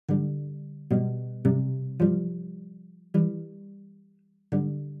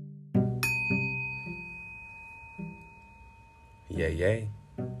Yay.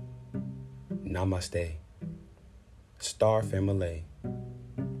 Namaste. Star Family.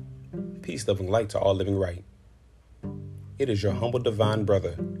 Peace, loving light to all living right. It is your humble divine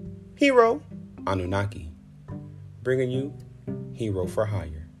brother, Hero Anunnaki, bringing you Hero for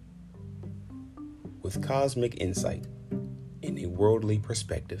Hire, with cosmic insight in a worldly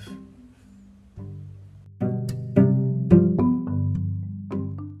perspective.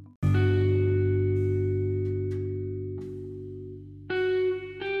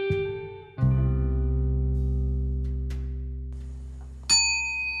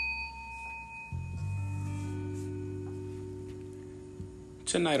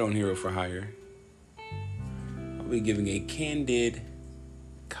 Tonight on Hero for Hire, I'll be giving a candid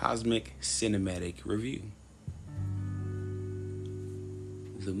cosmic cinematic review.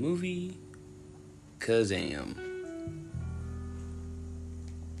 The movie Kazam.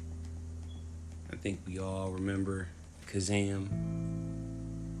 I think we all remember Kazam,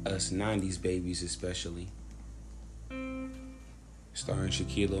 us 90s babies especially, starring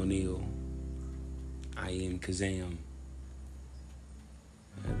Shaquille O'Neal. I Am Kazam.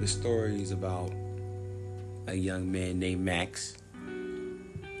 The story is about a young man named Max,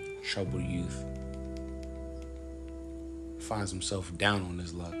 troubled youth, finds himself down on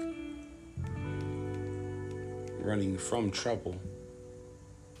his luck, running from trouble.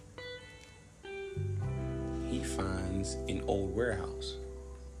 He finds an old warehouse,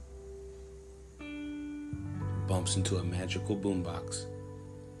 bumps into a magical boombox,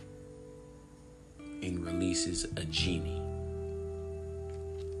 and releases a genie,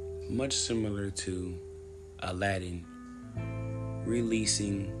 much similar to Aladdin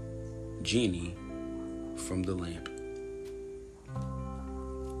releasing Genie from the lamp.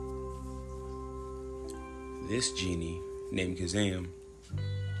 This genie, named Kazam,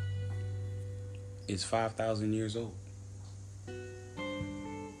 is 5,000 years old.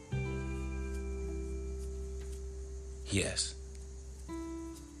 Yes.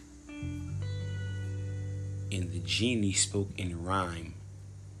 And the genie spoke in rhyme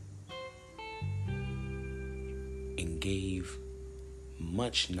and gave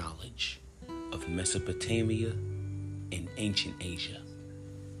much knowledge of Mesopotamia and ancient Asia.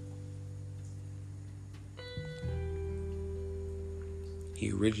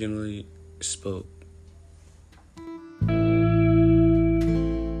 He originally spoke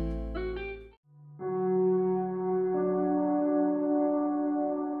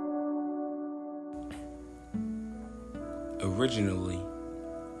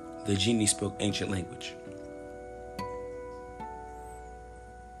the genie spoke ancient language,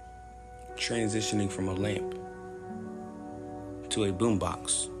 transitioning from a lamp to a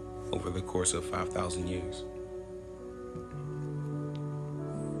boombox over the course of 5,000 years.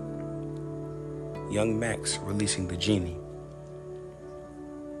 Young Max, releasing the genie,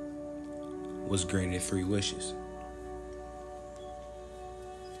 was granted 3 wishes.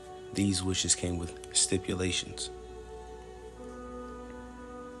 These wishes came with stipulations.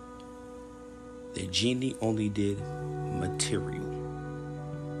 The genie only did material,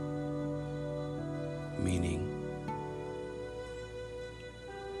 meaning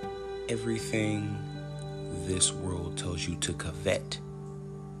everything this world tells you to covet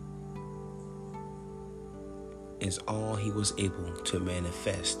is all he was able to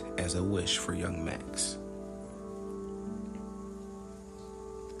manifest as a wish for young Max.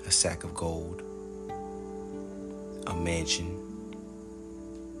 A sack of gold, a mansion,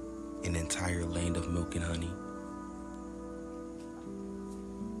 an entire land of milk and honey.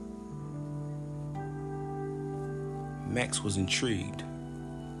 Max was intrigued.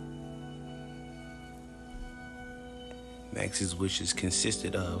 Max's wishes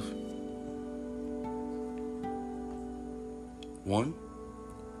consisted of 1.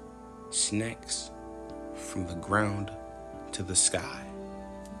 Snacks from the ground to the sky.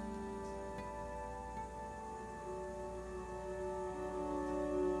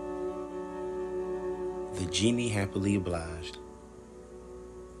 'The genie happily obliged.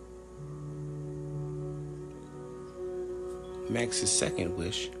 Max's second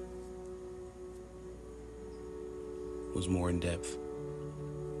wish was more in depth.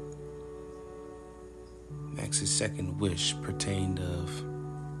 Max's second wish pertained of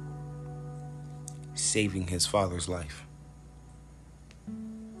saving his father's life.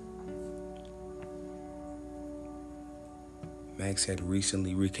 Max had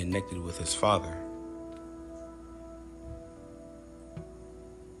recently reconnected with his father,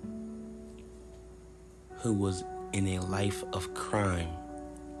 who was in a life of crime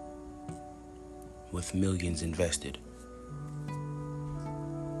with millions invested.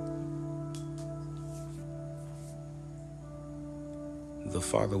 The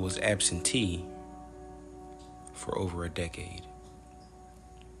father was absentee for over a decade.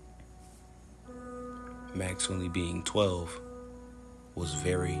 Max, only being 12, was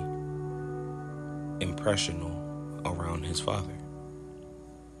very impressionable around his father.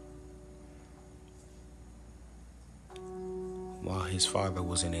 While his father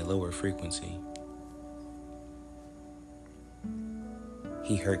was in a lower frequency,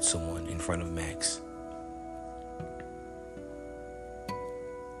 he hurt someone in front of Max.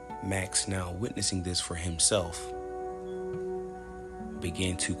 Max, now witnessing this for himself,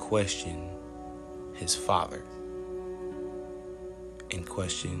 began to question his father and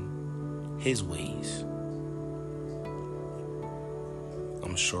question his ways.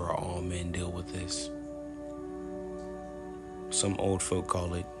 I'm sure all men deal with this. Some old folk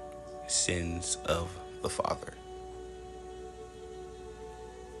call it sins of the father.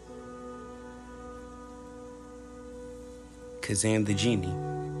 Kazan the genie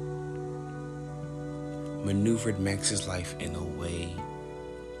maneuvered Max's life in a way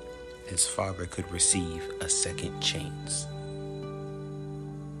his father could receive a second chance.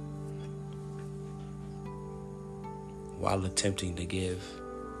 While attempting to give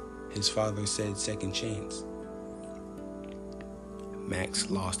his father said second chance, Max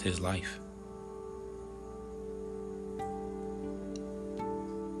lost his life.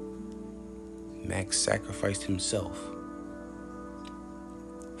 Max sacrificed himself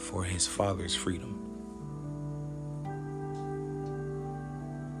for his father's freedom.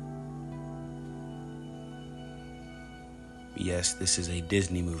 Yes, this is a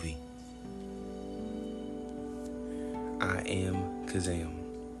Disney movie. I Am Kazam.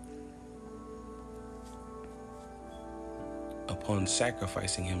 Upon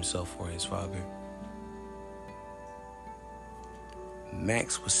sacrificing himself for his father,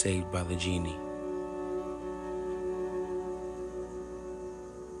 Max was saved by the genie.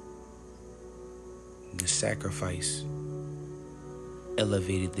 The sacrifice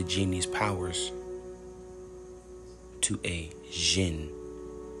elevated the genie's powers to a jinn.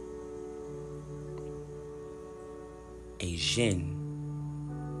 A jinn,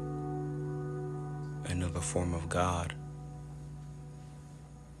 another form of God,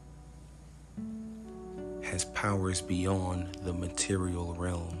 has powers beyond the material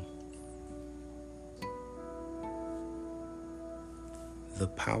realm. The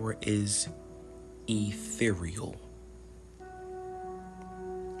power is ethereal.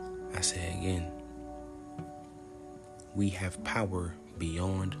 I say again, we have power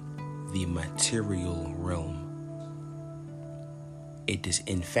beyond the material realm. It is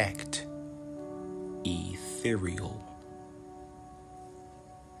in fact ethereal.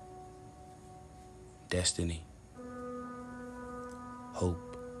 Destiny,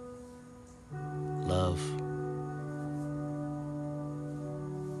 hope, love,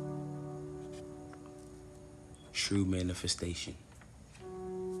 true manifestation.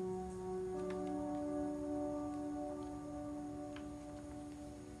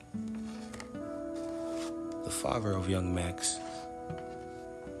 The father of young Max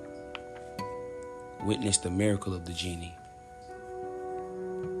witnessed the miracle of the genie.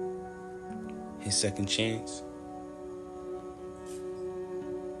 His second chance,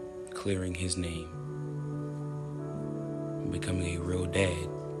 clearing his name, becoming a real dad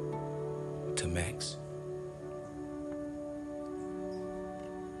to Max.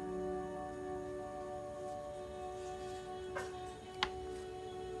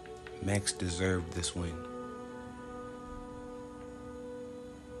 Max deserved this win.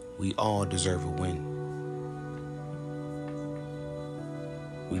 We all deserve a win.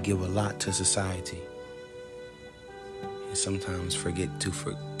 We give a lot to society and sometimes forget to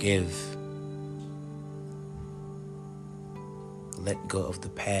forgive. Let go of the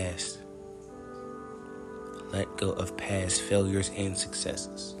past. Let go of past failures and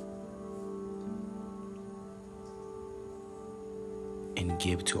successes. And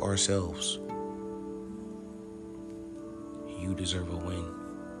give to ourselves. You deserve a win.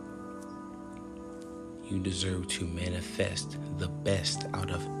 You deserve to manifest the best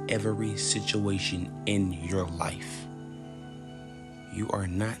out of every situation in your life. You are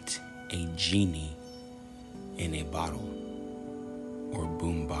not a genie in a bottle or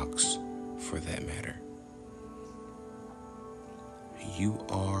boombox for that matter. You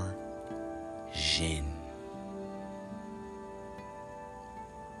are Jinn.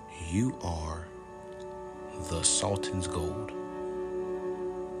 You are the Sultan's gold.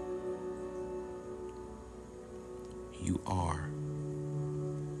 You are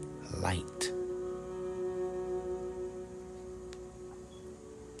light.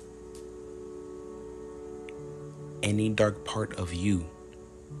 Any dark part of you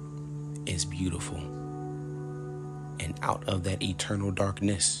beautiful. And out of that eternal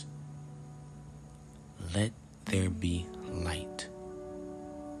darkness, let there be light.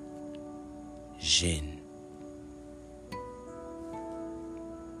 Jinn.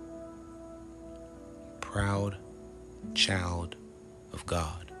 Proud child of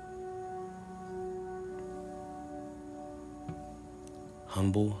God.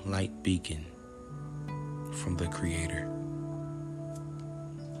 Humble light beacon from the Creator.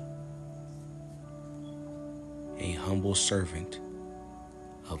 A humble servant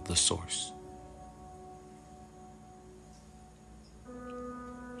of the Source.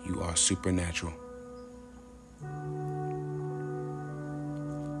 You are supernatural.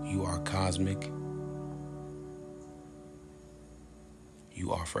 You are cosmic.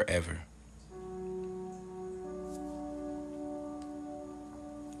 You are forever.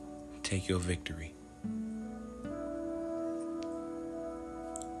 Take your victory.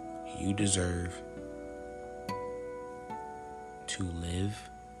 You deserve to live,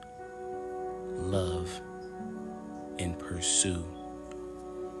 love, and pursue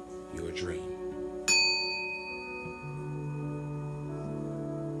your dream.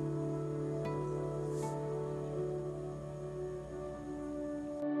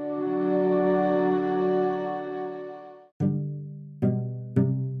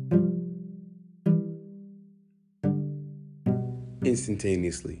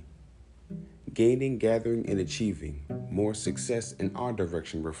 Instantaneously, gaining, gathering, and achieving more success in our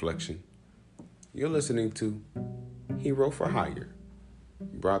direction reflection. You're listening to Hero for Hire,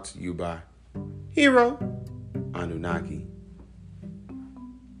 brought to you by Hero Anunnaki.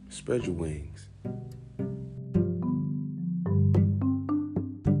 Spread your wings.